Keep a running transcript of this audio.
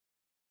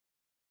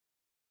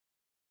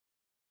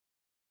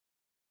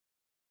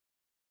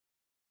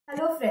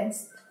Hello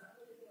friends.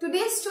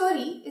 Today's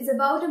story is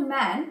about a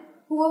man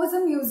who was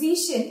a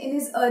musician in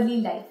his early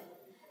life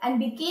and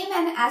became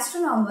an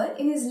astronomer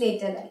in his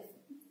later life.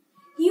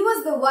 He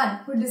was the one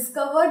who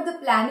discovered the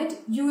planet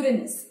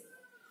Uranus.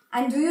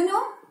 And do you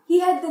know, he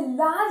had the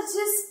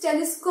largest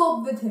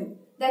telescope with him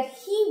that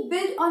he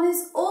built on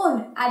his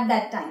own at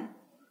that time.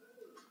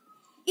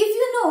 If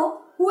you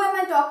know who am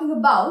I talking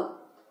about,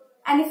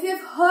 and if you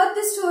have heard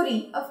the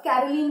story of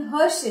Caroline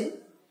Herschel,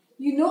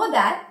 you know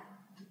that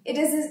it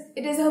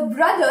is her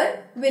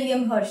brother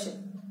William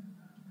Herschel.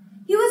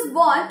 He was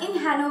born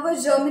in Hanover,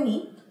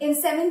 Germany in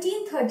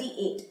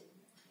 1738.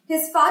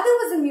 His father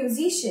was a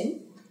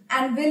musician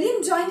and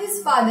William joined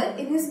his father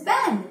in his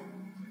band.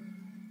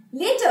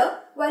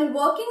 Later, while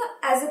working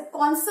as a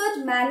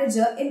concert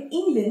manager in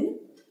England,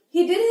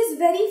 he did his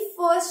very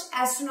first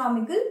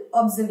astronomical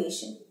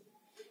observation.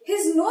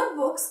 His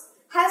notebooks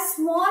have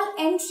small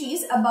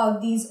entries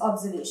about these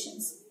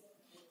observations.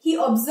 He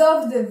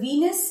observed the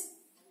Venus,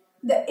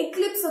 the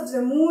eclipse of the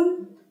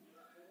moon,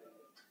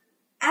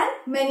 and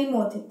many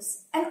more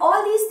things. And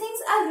all these things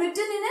are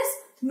written in his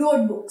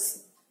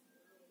notebooks.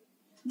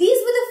 These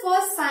were the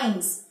first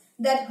signs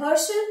that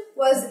Herschel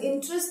was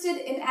interested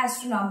in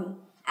astronomy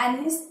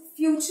and his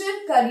future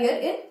career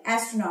in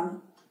astronomy.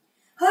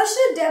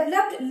 Herschel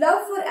developed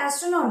love for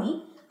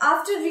astronomy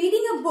after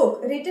reading a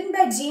book written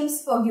by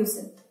James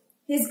Ferguson.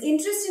 His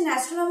interest in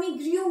astronomy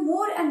grew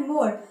more and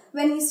more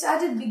when he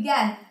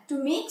began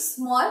to make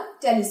small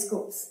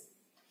telescopes.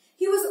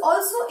 He was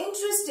also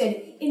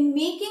interested in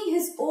making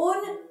his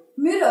own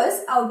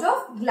mirrors out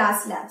of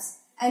glass slabs.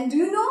 And do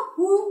you know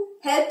who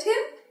helped him?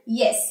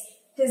 Yes,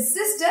 his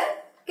sister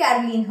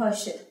Caroline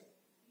Herschel.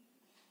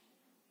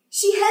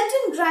 She helped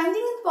in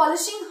grinding and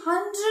polishing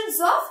hundreds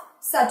of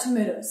such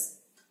mirrors.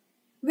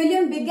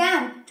 William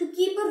began to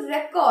keep a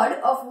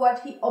record of what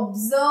he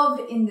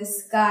observed in the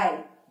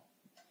sky.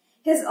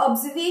 His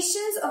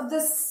observations of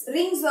the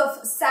rings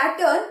of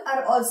Saturn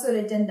are also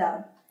written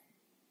down.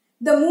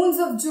 The moons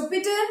of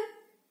Jupiter,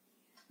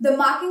 the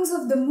markings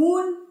of the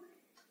moon,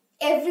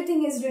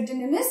 everything is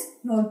written in his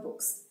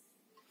notebooks.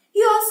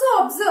 He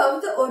also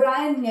observed the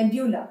Orion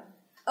Nebula,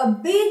 a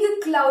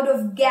big cloud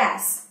of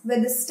gas where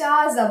the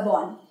stars are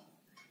born.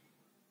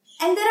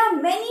 And there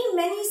are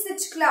many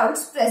such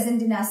clouds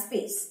present in our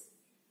space.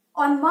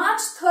 On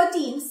March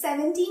 13,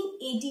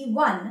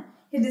 1781,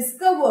 he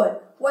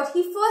discovered what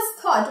he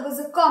first thought was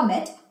a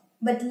comet,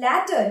 but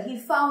later he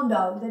found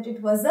out that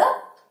it was a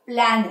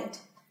planet.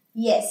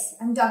 Yes,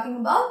 I'm talking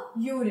about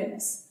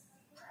Uranus.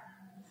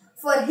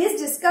 For his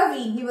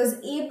discovery, he was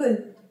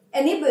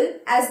enabled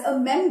as a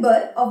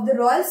member of the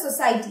Royal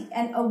Society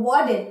and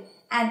awarded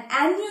an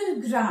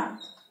annual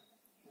grant.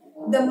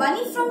 The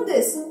money from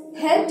this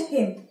helped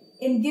him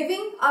in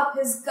giving up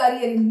his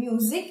career in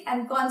music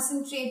and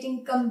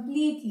concentrating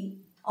completely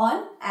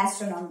on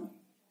astronomy.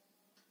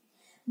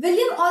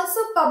 William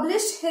also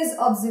published his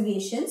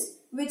observations,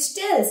 which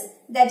tells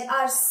that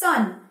our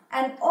sun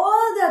and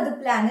all the other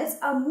planets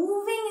are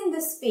moving in the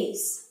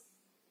space.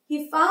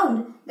 He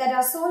found that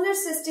our solar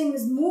system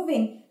is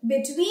moving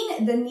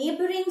between the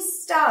neighboring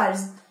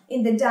stars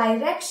in the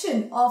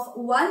direction of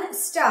one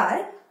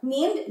star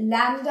named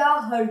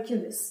Lambda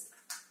Herculis.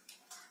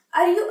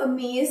 Are you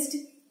amazed?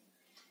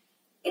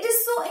 It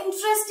is so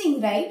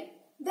interesting, right?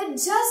 That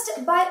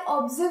just by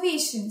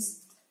observations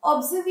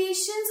of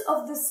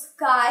the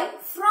sky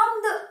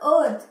from the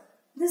earth,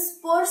 this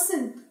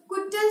person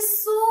could tell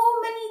so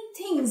many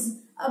things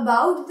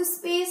about the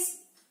space.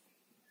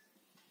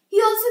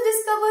 He also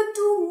discovered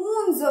two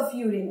moons of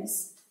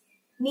Uranus,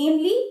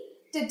 namely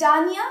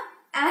Titania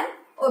and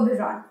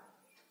Oberon.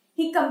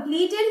 He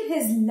completed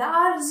his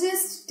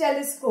largest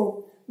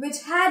telescope,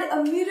 which had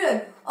a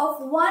mirror of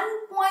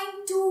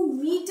 1.2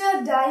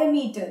 meter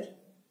diameter,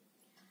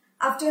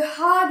 after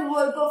hard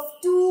work of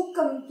 2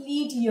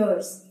 complete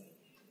years.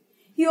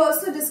 He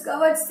also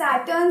discovered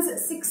Saturn's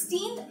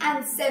 16th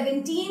and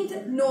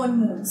 17th known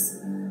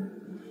moons.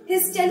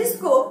 His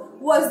telescope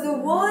was the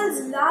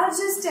world's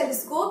largest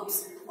telescope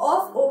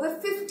of over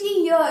 50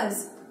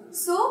 years.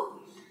 So,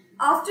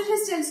 after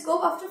his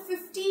telescope, after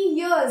 50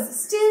 years,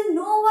 still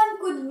no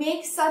one could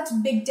make such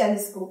big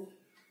telescope.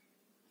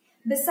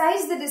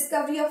 Besides the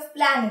discovery of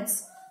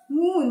planets,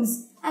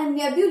 moons and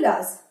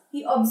nebulas,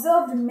 he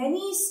observed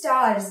many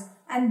stars,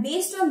 and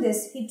based on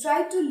this, he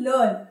tried to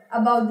learn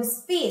about the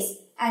space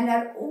and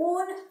our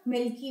own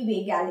Milky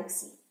Way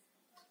galaxy.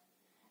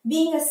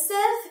 Being a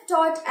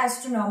self-taught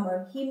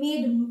astronomer, he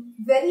made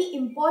very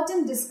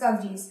important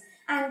discoveries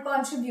and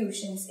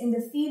contributions in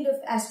the field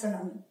of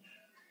astronomy.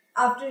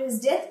 After his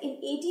death in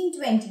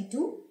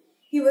 1822,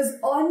 he was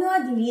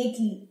honored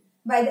lately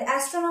by the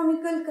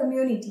astronomical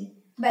community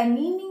by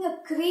naming a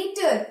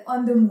crater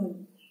on the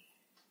moon,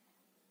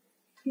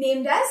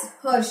 named as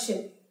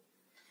Herschel,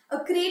 a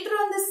crater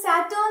on the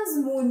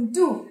Saturn's moon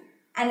too,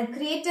 and a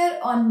crater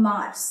on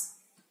Mars.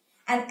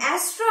 An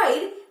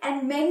asteroid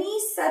and many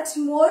such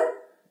more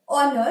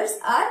honors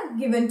are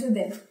given to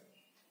them.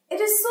 It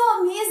is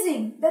so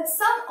amazing that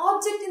some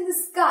object in the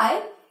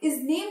sky is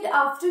named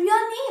after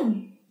your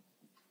name.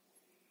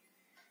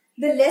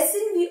 The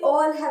lesson we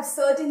all have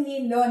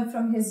certainly learned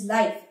from his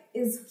life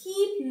is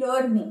keep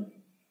learning,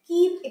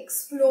 keep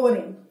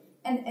exploring,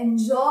 and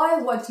enjoy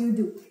what you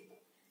do.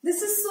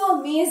 This is so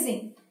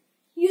amazing.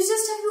 You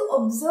just have to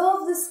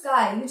observe the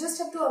sky. You just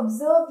have to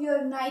observe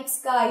your night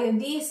sky, your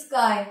day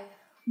sky.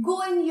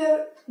 Go in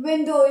your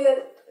window,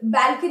 your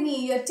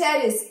balcony, your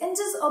terrace, and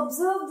just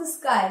observe the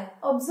sky.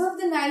 Observe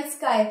the night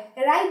sky.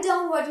 Write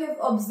down what you have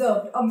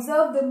observed.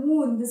 Observe the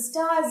moon, the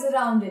stars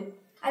around it.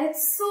 And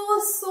it's so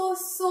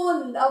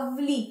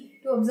lovely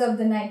to observe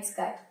the night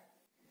sky.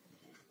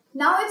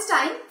 Now it's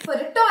time for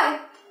a toy.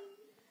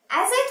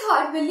 As I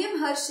thought William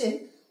Herschel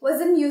was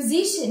a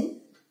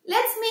musician,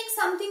 let's make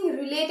something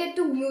related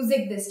to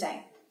music this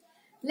time.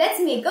 Let's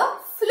make a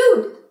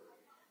flute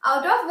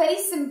out of very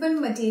simple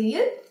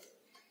material.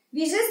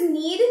 We just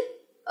need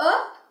a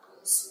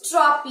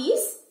straw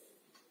piece.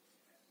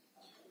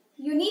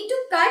 You need to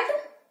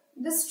cut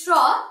the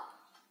straw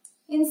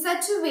in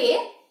such a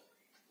way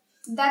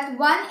that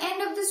one end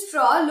of the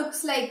straw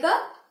looks like a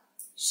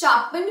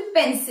sharpened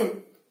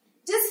pencil.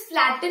 Just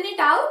flatten it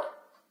out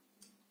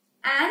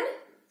and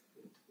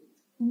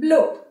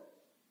blow.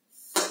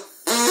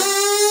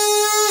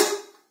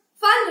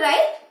 Fun,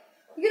 right?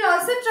 You can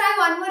also try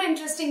one more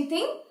interesting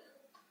thing.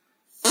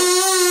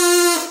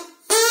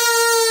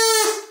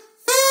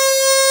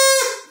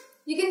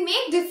 You can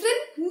make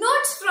different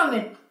notes from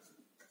it.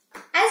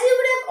 As you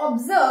would have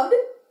observed,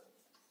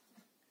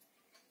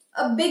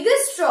 a bigger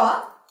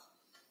straw,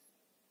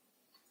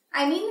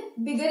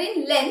 bigger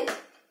in length,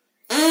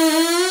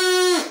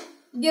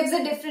 gives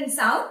a different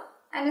sound,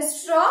 and a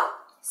straw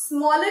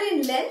smaller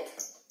in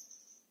length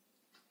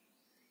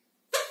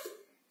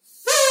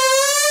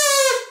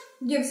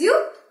gives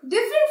you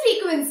different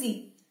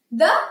frequency.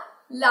 The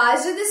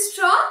larger the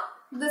straw,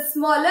 the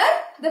smaller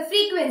the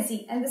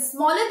frequency, and the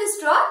smaller the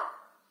straw,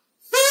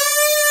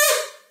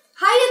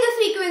 higher the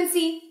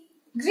frequency.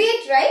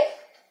 Great, right?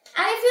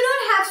 And if you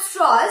don't have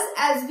straws,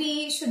 as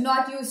we should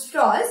not use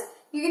straws,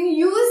 you can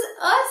use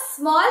a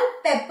small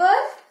pepper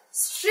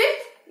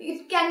strip.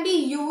 It can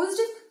be used,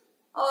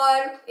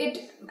 or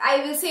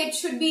I will say it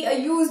should be a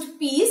used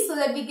piece so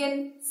that we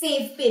can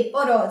save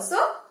paper also.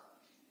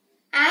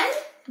 And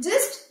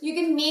just you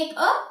can make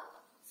a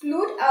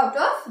flute out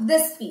of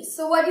this piece.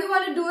 So what you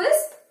want to do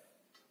is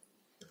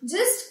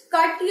just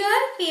cut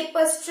your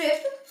paper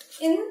strip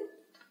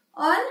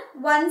on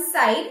one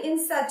side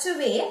in such a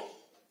way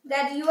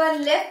that you are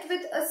left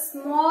with a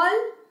small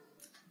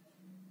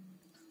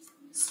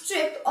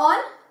strip on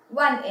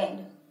one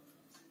end,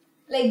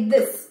 like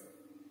this.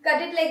 Cut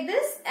it like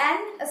this,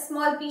 and a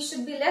small piece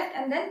should be left,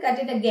 and then cut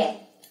it again.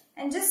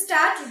 And just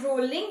start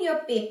rolling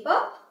your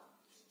paper.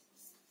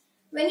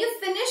 When you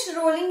finish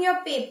rolling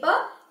your paper,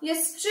 your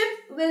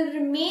strip will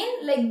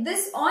remain like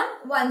this on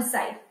one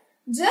side.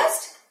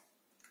 Just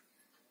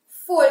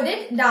fold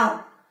it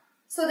down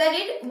so that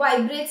it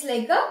vibrates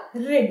like a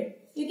reed.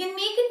 You can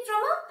make it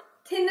from a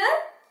thinner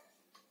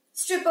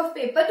strip of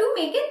paper to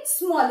make it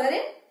smaller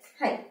in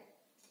height.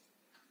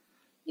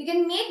 You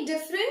can make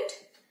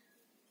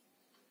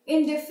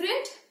in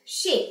different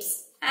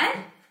shapes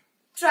and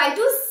try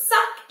to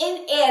suck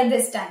in air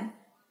this time.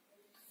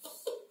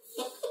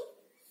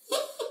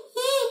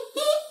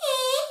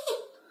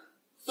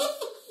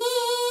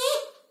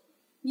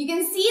 You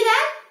can see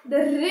that the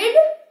reed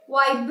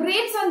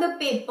vibrates on the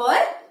paper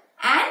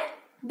and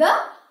the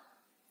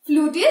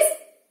flute is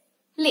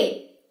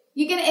played.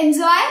 You can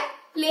enjoy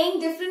playing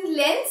different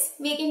lengths,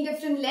 making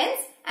different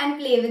lengths, and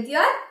play with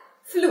your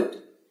flute.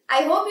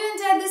 I hope you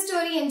enjoyed the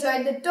story,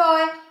 enjoyed the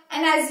toy,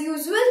 and as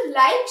usual,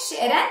 like,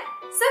 share and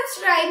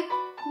subscribe.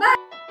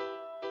 Bye.